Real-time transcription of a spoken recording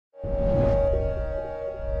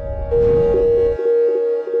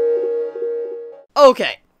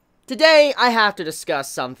Okay, today I have to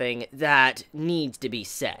discuss something that needs to be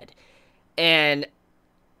said. And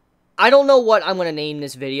I don't know what I'm going to name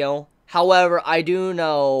this video. However, I do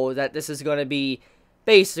know that this is going to be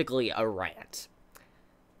basically a rant.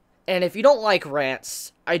 And if you don't like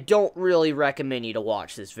rants, I don't really recommend you to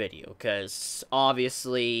watch this video. Because,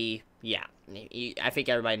 obviously, yeah, I think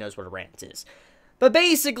everybody knows what a rant is. But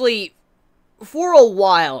basically, for a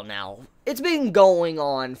while now, it's been going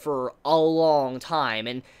on for a long time,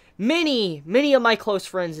 and many of my close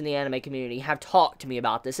friends in the anime community have talked to me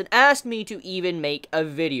about this and asked me to even make a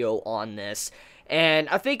video on this. And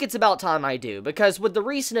I think it's about time I do, because with the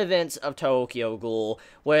recent events of Tokyo Ghoul,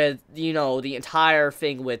 with, you know, the entire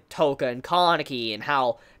thing with Toka and Kaneki, and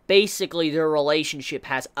how basically their relationship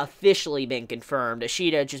has officially been confirmed,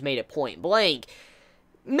 Ishida just made it point blank,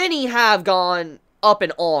 many have gone up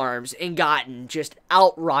in arms and gotten just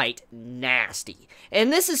outright nasty.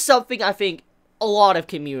 And this is something I think a lot of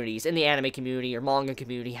communities in the anime community or manga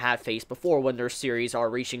community have faced before when their series are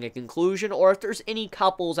reaching a conclusion, or if there's any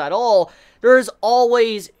couples at all, there's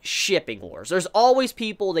always shipping wars. There's always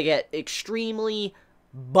people that get extremely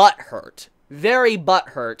butthurt, very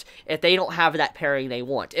butthurt, if they don't have that pairing they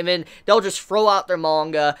want. And then they'll just throw out their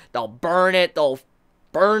manga, they'll burn it, they'll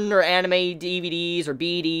burn their anime DVDs or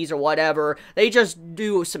BDs or whatever. They just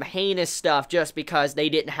do some heinous stuff just because they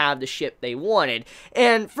didn't have the ship they wanted.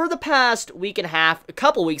 And for the past week and a half, a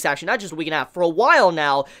couple weeks actually, not just a week and a half, for a while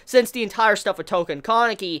now, since the entire stuff with Toka and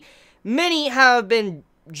Kaneki, many have been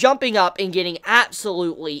jumping up and getting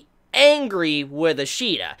absolutely angry with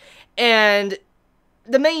Ishida. And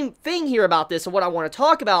the main thing here about this, and what I want to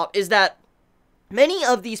talk about, is that many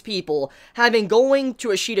of these people have been going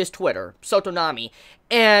to Ishida's Twitter, Sotonami,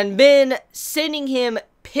 and been sending him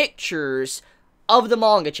pictures of the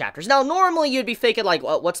manga chapters. Now, normally you'd be thinking, like,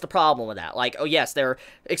 well, what's the problem with that? Like, oh yes, they're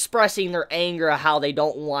expressing their anger at how they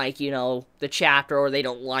don't like, you know, the chapter, or they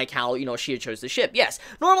don't like how, you know, Ishida chose the ship. Yes,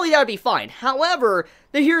 normally that would be fine. However,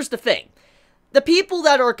 here's the thing. The people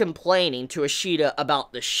that are complaining to Ishida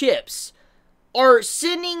about the ships are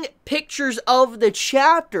sending pictures of the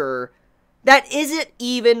chapter that isn't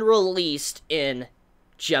even released in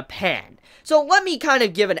Japan. So let me kind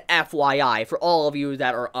of give an FYI for all of you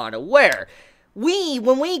that are unaware.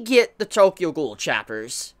 When we get the Tokyo Ghoul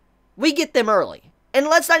chapters, we get them early. And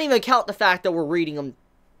let's not even count the fact that we're reading them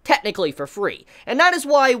technically for free. And that is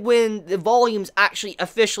why when the volumes actually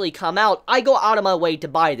officially come out, I go out of my way to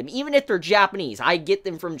buy them. Even if they're Japanese, I get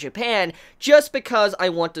them from Japan just because I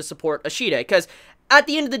want to support Ishida. Because at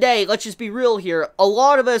the end of the day, let's just be real here, a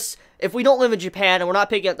lot of us, if we don't live in Japan and we're not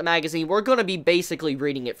picking up the magazine, we're going to be basically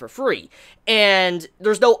reading it for free. And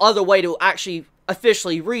there's no other way to actually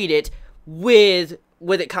officially read it with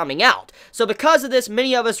it coming out. So because of this,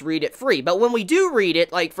 many of us read it free. But when we do read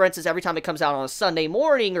it, like for instance, every time it comes out on a Sunday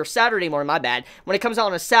morning, or Saturday morning, my bad, when it comes out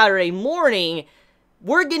on a Saturday morning,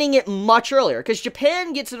 we're getting it much earlier, because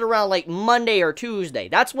Japan gets it around like Monday or Tuesday.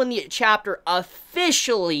 That's when the chapter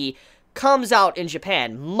officially comes out in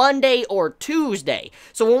Japan, Monday or Tuesday.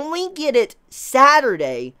 So when we get it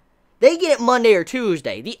Saturday, they get it Monday or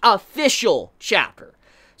Tuesday, the official chapter.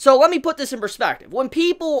 So let me put this in perspective. When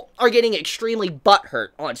people are getting extremely butthurt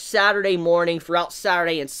on Saturday morning, throughout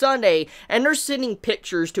Saturday and Sunday, and they're sending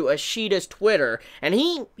pictures to Ishida's Twitter, and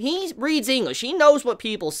he reads English, he knows what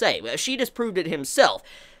people say, Ishida's proved it himself.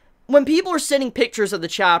 When people are sending pictures of the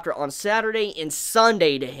chapter on Saturday and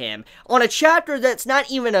Sunday to him, on a chapter that's not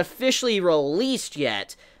even officially released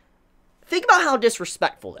yet, think about how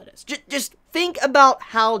disrespectful that is. Just think about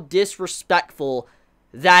how disrespectful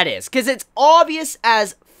that is. Because it's obvious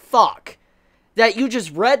as fuck that you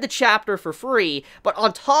just read the chapter for free, but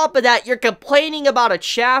on top of that, you're complaining about a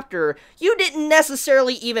chapter you didn't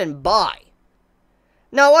necessarily even buy.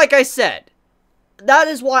 Now, like I said, that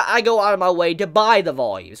is why I go out of my way to buy the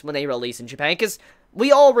volumes when they release in Japan, because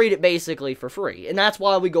we all read it basically for free. And that's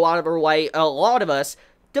why we go out of our way, a lot of us,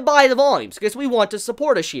 to buy the volumes, because we want to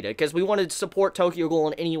support Ishida, because we want to support Tokyo Ghoul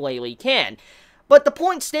in any way we can. But the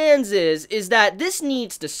point stands is that this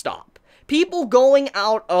needs to stop. People going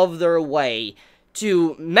out of their way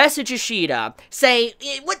to message Ishida, say,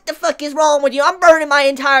 what the fuck is wrong with you? I'm burning my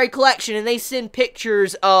entire collection, and they send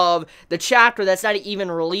pictures of the chapter that's not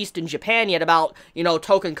even released in Japan yet about, you know,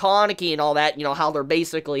 Toka and Kaneki and all that, you know, how they're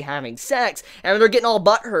basically having sex, and they're getting all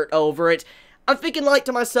butthurt over it. I'm thinking, like,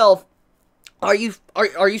 to myself, are you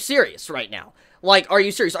serious right now? Like, are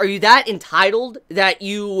you serious? Are you that entitled that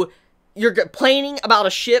you're complaining about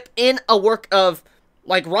a ship in a work of,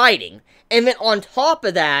 like, writing, and then on top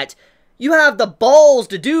of that, you have the balls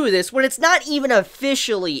to do this when it's not even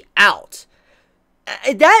officially out?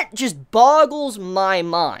 That just boggles my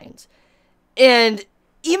mind. And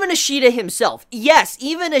even Ishida himself, yes,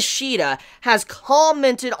 even Ishida has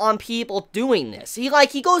commented on people doing this. He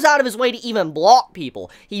goes out of his way to even block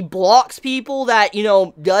people. He blocks people that,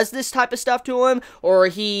 does this type of stuff to him, or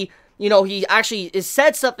he actually has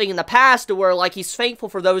said something in the past to where, he's thankful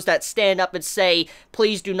for those that stand up and say,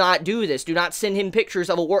 please do not do this. Do not send him pictures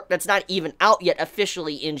of a work that's not even out yet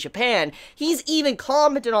officially in Japan. He's even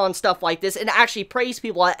commented on stuff like this and actually praised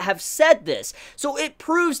people that have said this. So it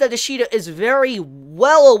proves that Ishida is very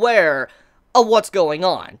well aware of what's going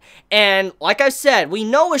on. And like I said, we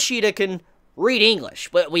know Ishida can read English,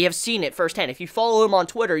 but we have seen it firsthand. If you follow him on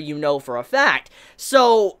Twitter, you know for a fact.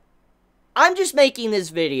 So I'm just making this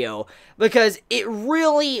video because it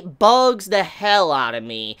really bugs the hell out of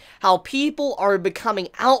me how people are becoming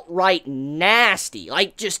outright nasty,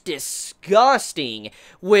 just disgusting,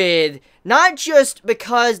 with not just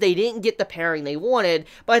because they didn't get the pairing they wanted,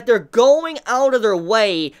 but they're going out of their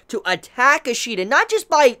way to attack Ishida, not just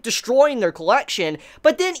by destroying their collection,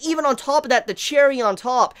 but then even on top of that, the cherry on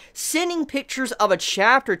top, sending pictures of a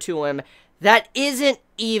chapter to him that isn't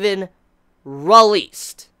even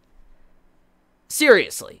released.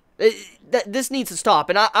 Seriously, this needs to stop,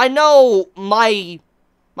 and I know my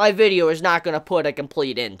video is not going to put a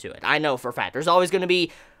complete end to it. I know for a fact. There's always going to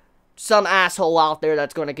be some asshole out there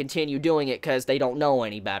that's going to continue doing it because they don't know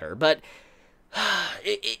any better, but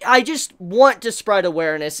I just want to spread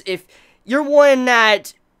awareness. If you're one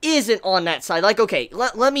that isn't on that side, okay,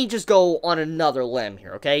 let me just go on another limb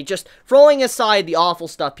here, okay? Just throwing aside the awful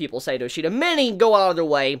stuff people say to Ishida, many go out of their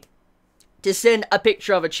way to send a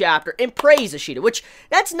picture of a chapter and praise Ishida, which,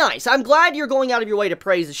 that's nice. I'm glad you're going out of your way to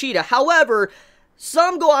praise Ishida. However,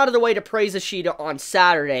 some go out of their way to praise Ishida on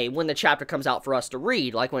Saturday when the chapter comes out for us to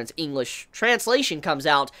read, like when its English translation comes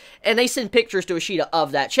out, and they send pictures to Ishida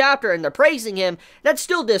of that chapter, and they're praising him. That's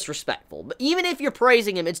still disrespectful. But even if you're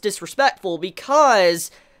praising him, it's disrespectful because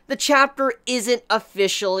the chapter isn't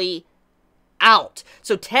officially out.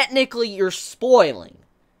 So technically, you're spoiling.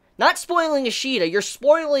 Not spoiling Ishida, you're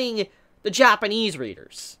spoiling the Japanese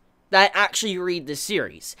readers that actually read this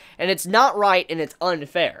series. And it's not right, and it's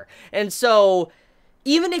unfair. And so,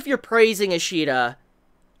 even if you're praising Ishida,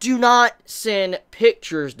 do not send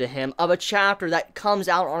pictures to him of a chapter that comes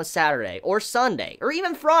out on a Saturday, or Sunday, or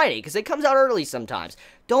even Friday, because it comes out early sometimes.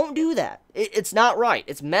 Don't do that. It's not right.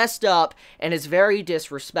 It's messed up, and it's very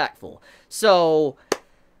disrespectful. So,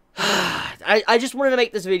 I just wanted to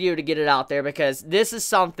make this video to get it out there, because this is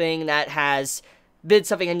something that has been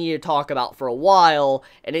something I need to talk about for a while,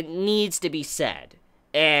 and it needs to be said.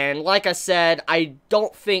 And like I said, I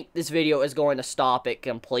don't think this video is going to stop it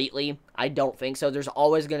completely. I don't think so. There's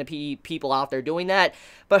always going to be people out there doing that,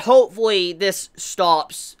 but hopefully this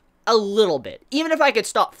stops a little bit. Even if I could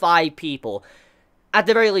stop 5 people, at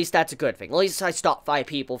the very least, that's a good thing. At least I stop 5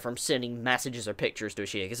 people from sending messages or pictures to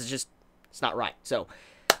Ishida, because it's not right. So,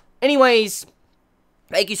 anyways,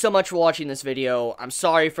 thank you so much for watching this video. I'm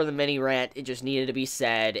sorry for the mini rant. It just needed to be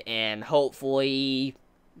said, and hopefully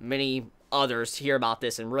many others hear about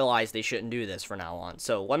this and realize they shouldn't do this from now on.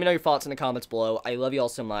 So let me know your thoughts in the comments below. I love you all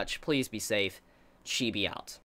so much. Please be safe. Chibi out.